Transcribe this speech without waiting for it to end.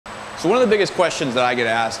So one of the biggest questions that I get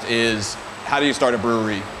asked is, how do you start a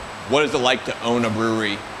brewery? What is it like to own a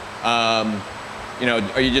brewery? You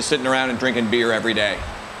know, are you just sitting around and drinking beer every day?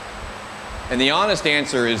 And the honest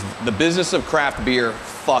answer is the business of craft beer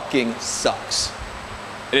fucking sucks.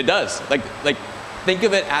 And it does. Like think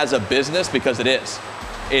of it as a business, because it is.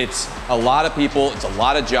 It's a lot of people, it's a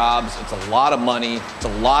lot of jobs, it's a lot of money, it's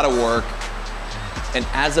a lot of work. And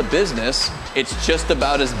as a business, it's just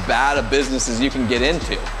about as bad a business as you can get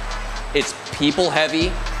into. It's people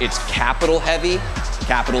heavy, it's capital heavy,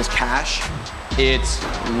 capital's cash. It's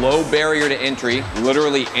low barrier to entry.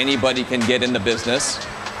 Literally anybody can get in the business,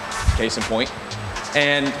 case in point.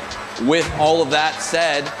 And with all of that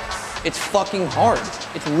said, it's fucking hard.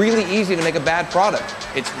 It's really easy to make a bad product.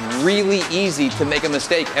 It's really easy to make a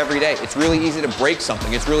mistake every day. It's really easy to break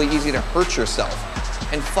something. It's really easy to hurt yourself.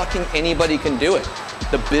 And fucking anybody can do it.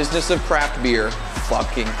 The business of craft beer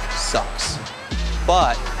fucking sucks.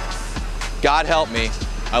 But God help me,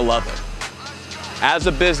 I love it. As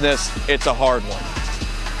a business, it's a hard one.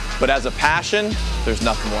 But as a passion, there's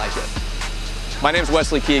nothing like it. My name's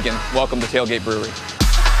Wesley Keegan. Welcome to TailGate Brewery.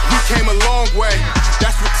 We came a long way,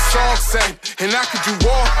 that's what the song say. And I could do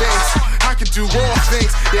all things, I could do all things.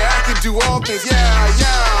 Yeah, I could do all things,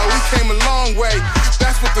 yeah. We came a long way,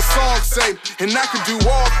 that's what the song say. And I could do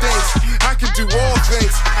all things, I could do all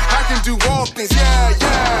things. I can do all things,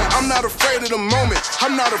 yeah. I'm not afraid of the moment,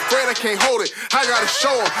 I'm not afraid I can't hold it. I gotta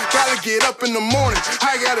show 'em, gotta get up in the morning.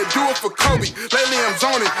 I gotta do it for Kobe, lately I'm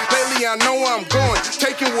zoning. Lately I know where I'm going,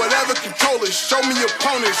 taking whatever control is. Show me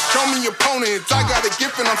opponents, show me opponents. I got a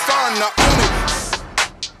gift and I'm starting to own it.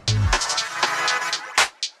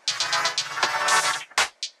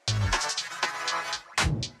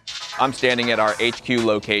 I'm standing at our HQ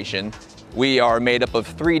location. We are made up of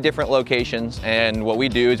 3 different locations, and what we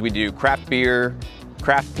do is we do craft beer,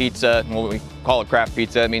 craft pizza. When we call it craft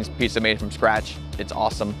pizza, it means pizza made from scratch. It's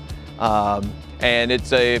awesome. And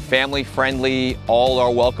it's a family-friendly,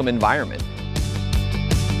 all-are-welcome environment.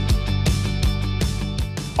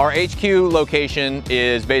 Our HQ location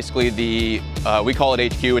is basically we call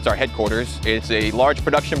it HQ, it's our headquarters. It's a large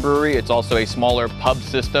production brewery. It's also a smaller pub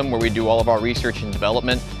system where we do all of our research and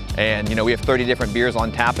development. And you know, we have 30 different beers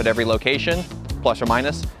on tap at every location, plus or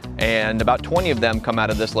minus. And about 20 of them come out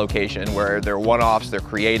of this location, where they're one-offs, they're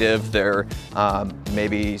creative, they're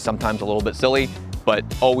maybe sometimes a little bit silly, but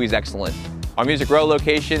always excellent. Our Music Row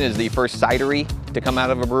location is the first cidery to come out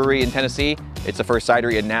of a brewery in Tennessee. It's the first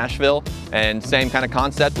cidery in Nashville, and same kind of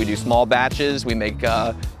concept. We do small batches. We make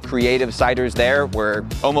creative ciders there, where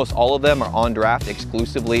almost all of them are on draft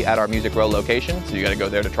exclusively at our Music Row location, so you gotta go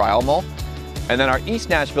there to try them all. And then our East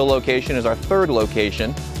Nashville location is our 3rd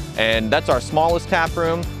location, and that's our smallest tap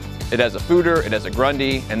room. It has a foeder, it has a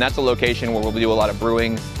Grundy, and that's a location where we'll do a lot of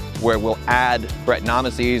brewing, where we'll add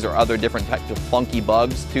Brettanomyces or other different types of funky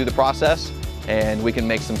bugs to the process, and we can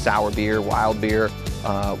make some sour beer, wild beer,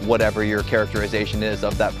 whatever your characterization is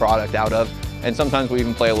of that product out of. And sometimes we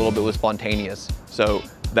even play a little bit with spontaneous. So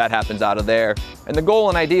that happens out of there. And the goal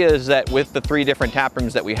and idea is that with the 3 different tap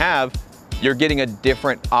rooms that we have, you're getting a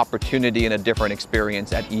different opportunity and a different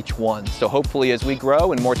experience at each one. So hopefully as we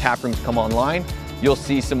grow and more tap rooms come online, you'll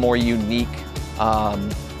see some more unique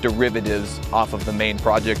derivatives off of the main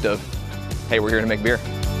project of, hey, we're here to make beer.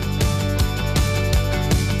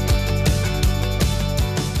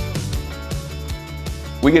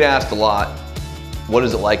 We get asked a lot, what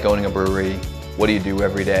is it like owning a brewery? What do you do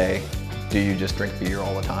every day? Do you just drink beer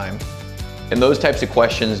all the time? And those types of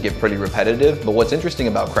questions get pretty repetitive, but what's interesting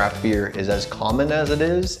about craft beer is, as common as it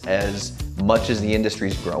is, as much as the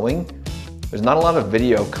industry's growing, there's not a lot of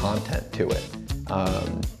video content to it.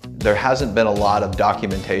 There hasn't been a lot of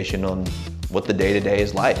documentation on what the day-to-day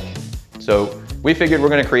is like. So we figured we're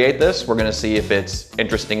gonna create this, we're gonna see if it's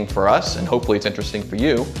interesting for us, and hopefully it's interesting for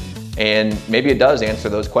you. And maybe it does answer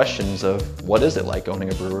those questions of what is it like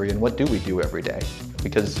owning a brewery and what do we do every day?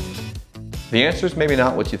 Because the answer is maybe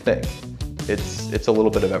not what you think. It's a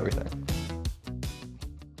little bit of everything.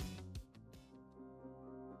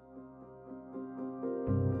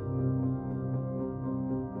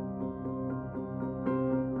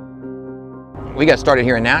 We got started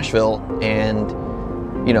here in Nashville, and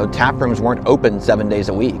you know, tap rooms weren't open 7 days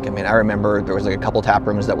a week. I mean, I remember there was like a couple tap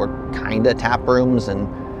rooms that were kinda tap rooms, and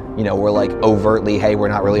you know, we're like overtly, hey, we're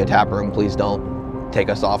not really a tap room, please don't take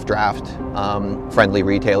us off draft. Friendly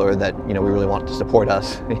retailer that, you know, we really want to support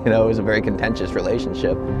us. You know, it was a very contentious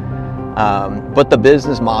relationship. But the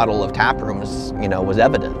business model of tap rooms, you know, was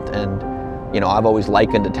evident. And, you know, I've always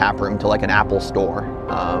likened a tap room to like an Apple store.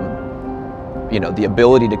 You know, the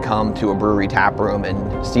ability to come to a brewery tap room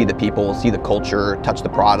and see the people, see the culture, touch the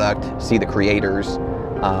product, see the creators,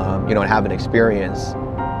 you know, and have an experience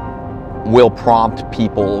will prompt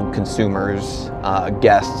people, consumers,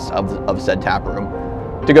 guests of said tap room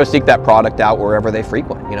to go seek that product out wherever they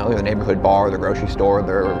frequent, you know, the neighborhood bar, the grocery store,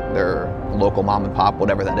 their local mom and pop,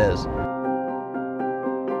 whatever that is.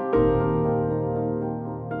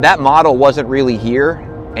 That model wasn't really here,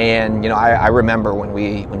 and you know, I remember when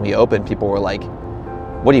we opened, people were like,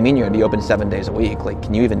 "What do you mean you're gonna be open 7 days a week? Like,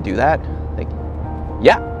 can you even do that?" Like,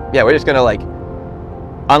 yeah, we're just gonna like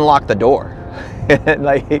unlock the door, and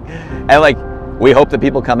like we hope that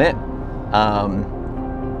people come in.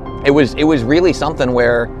 It was really something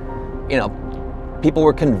where, you know, people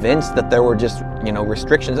were convinced that there were just, you know,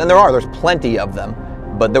 restrictions, and there's plenty of them,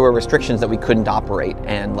 but there were restrictions that we couldn't operate,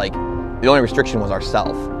 and like the only restriction was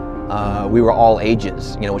ourselves. We were all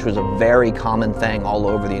ages, you know, which was a very common thing all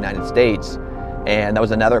over the United States, and that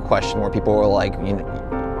was another question where people were like,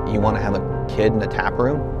 you want to have a kid in a tap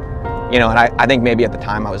room? You know, and I think maybe at the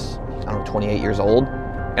time I was, I don't know, 28 years old.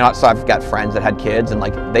 You know, so I've got friends that had kids, and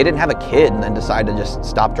like they didn't have a kid and then decided to just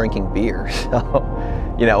stop drinking beer. So,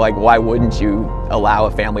 you know, like why wouldn't you allow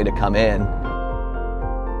a family to come in?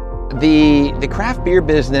 The craft beer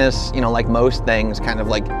business, you know, like most things, kind of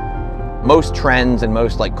like most trends and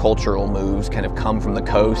most like cultural moves kind of come from the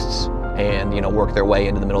coasts and, you know, work their way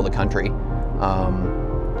into the middle of the country.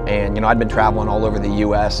 And, you know, I'd been traveling all over the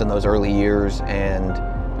US in those early years, and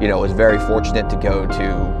you know, was very fortunate to go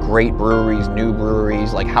to great breweries, new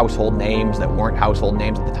breweries, like household names that weren't household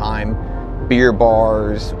names at the time, beer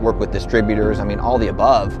bars, work with distributors, I mean, all the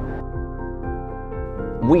above.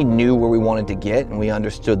 We knew where we wanted to get, and we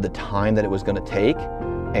understood the time that it was going to take.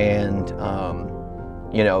 And,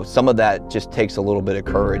 you know, some of that just takes a little bit of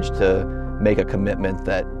courage to make a commitment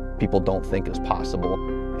that people don't think is possible.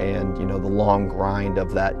 And, you know, the long grind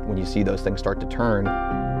of that, when you see those things start to turn,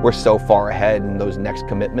 we're so far ahead in those next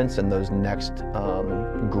commitments and those next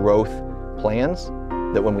growth plans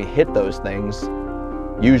that when we hit those things,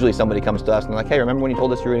 usually somebody comes to us and they're like, "Hey, remember when you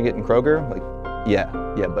told us you were gonna get in Kroger?" Like, yeah,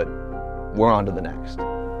 but we're on to the next.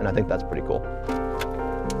 And I think that's pretty cool.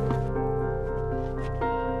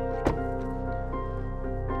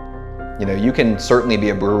 You know, you can certainly be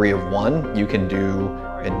a brewery of one. You can do,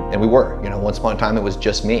 and we were, you know, once upon a time it was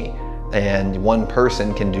just me. And one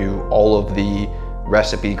person can do all of the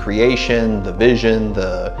recipe creation, the vision,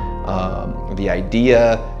 the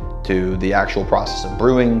idea, to the actual process of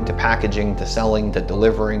brewing, to packaging, to selling, to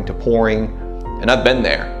delivering, to pouring. And I've been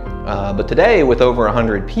there. But today, with over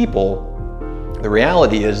 100 people, the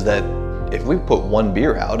reality is that if we put one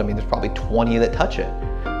beer out, I mean, there's probably 20 that touch it.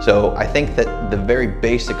 So I think that the very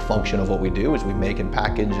basic function of what we do is we make and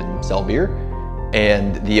package and sell beer.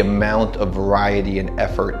 And the amount of variety and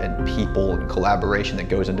effort and people and collaboration that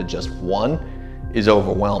goes into just one is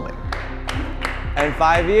overwhelming. And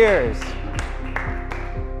 5 years.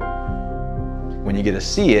 When you get to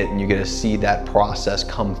see it and you get to see that process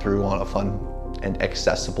come through on a fun and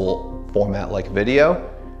accessible format like video,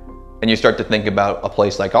 and you start to think about a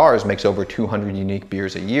place like ours makes over 200 unique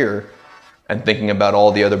beers a year, and thinking about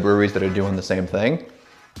all the other breweries that are doing the same thing,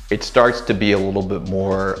 it starts to be a little bit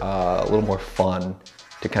more, fun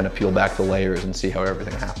to kind of peel back the layers and see how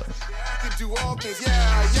everything happens. I can do all things,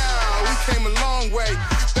 yeah, we came a long way.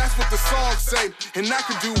 That's what the songs say. And I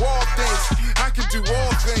can do all things. I can do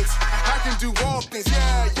all things. I can do all things,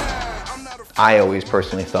 yeah. I'm not afraid. I always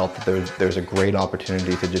personally felt that there's a great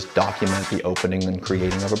opportunity to just document the opening and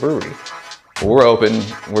creating of a brewery. We're open,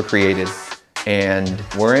 we're created, and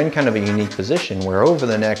we're in kind of a unique position where over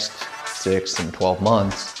the next 6 and 12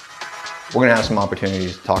 months, we're gonna have some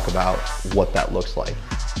opportunities to talk about what that looks like.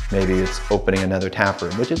 Maybe it's opening another tap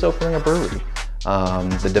room, which is opening a brewery.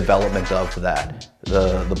 The development of that,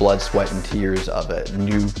 the blood, sweat, and tears of it,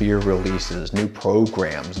 new beer releases, new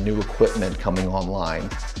programs, new equipment coming online.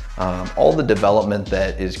 All the development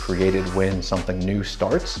that is created when something new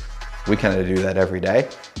starts, we kind of do that every day.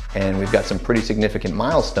 And we've got some pretty significant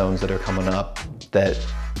milestones that are coming up that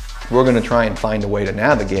we're gonna try and find a way to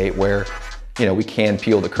navigate where, you know, we can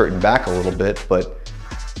peel the curtain back a little bit, but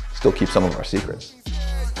still keep some of our secrets.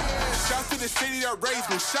 Shout to the city that raised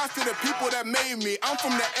me. Shout to the people that made me. I'm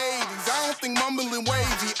from the 80s. I don't think mumbling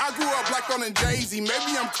wavy. I grew up black on a Jay-Z.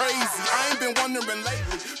 Maybe I'm crazy. I ain't been wondering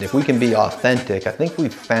lately. If we can be authentic, I think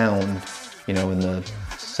we've found, you know, in the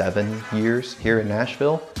 7 years here in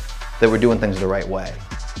Nashville, that we're doing things the right way.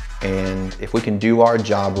 And if we can do our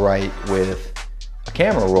job right with a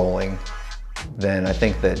camera rolling, then I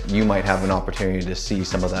think that you might have an opportunity to see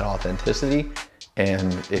some of that authenticity.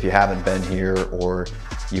 And if you haven't been here, or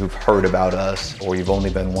you've heard about us, or you've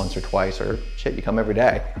only been once or twice, or shit, you come every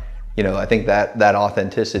day, you know, I think that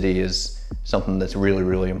authenticity is something that's really,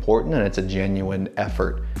 really important, and it's a genuine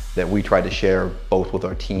effort that we try to share both with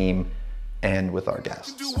our team and with our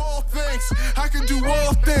guests. I can do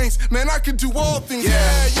all things, man, I can do all things.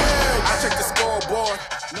 Yeah, yeah. I check the scoreboard.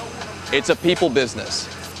 It's a people business.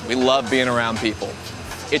 We love being around people.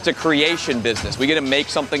 It's a creation business. We get to make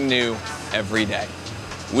something new every day.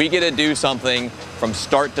 We get to do something from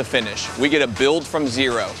start to finish. We get to build from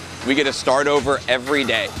zero. We get to start over every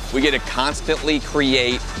day. We get to constantly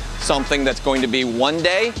create something that's going to be one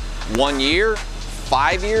day, 1 year,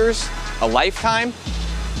 5 years, a lifetime.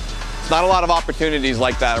 There's not a lot of opportunities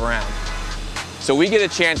like that around. So we get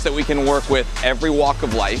a chance that we can work with every walk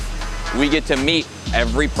of life. We get to meet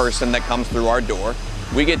every person that comes through our door.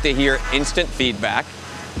 We get to hear instant feedback,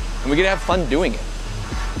 and we get to have fun doing it.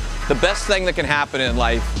 The best thing that can happen in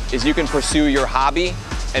life is you can pursue your hobby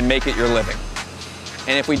and make it your living.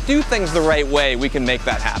 And if we do things the right way, we can make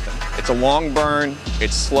that happen. It's a long burn,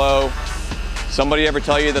 it's slow. Somebody ever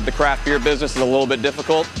tell you that the craft beer business is a little bit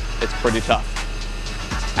difficult? It's pretty tough.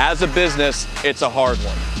 As a business, it's a hard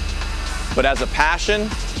one. But as a passion,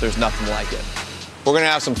 there's nothing like it. We're gonna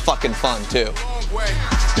have some fucking fun too.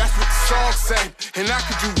 That's what the song say, and I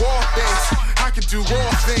can do all things. I can do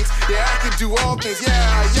all things, yeah, I can do all things.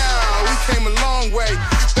 Yeah, yeah, we came a long way.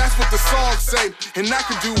 That's what the song say, and I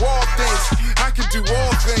can do all things. I can do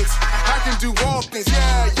all things. I can do all things.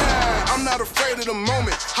 Yeah, yeah. I'm not afraid of the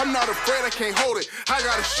moment. I'm not afraid I can't hold it. I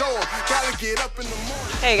gotta show them. Gotta get up in the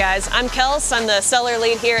morning. Hey guys, I'm Kels. I'm the seller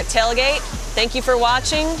lead here at TailGate. Thank you for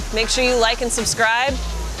watching. Make sure you like and subscribe.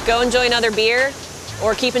 Go enjoy another beer,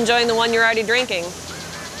 or keep enjoying the one you're already drinking.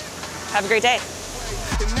 Have a great day.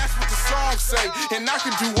 And that's what the song say, and I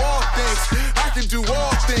can do all things. I can do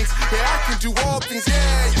all things, yeah, I can do all things.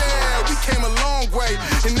 Yeah, yeah, we came a long way,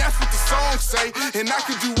 and that's what the song say, and I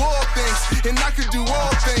can do all things, and I can do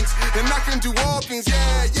all things, and I can do all things.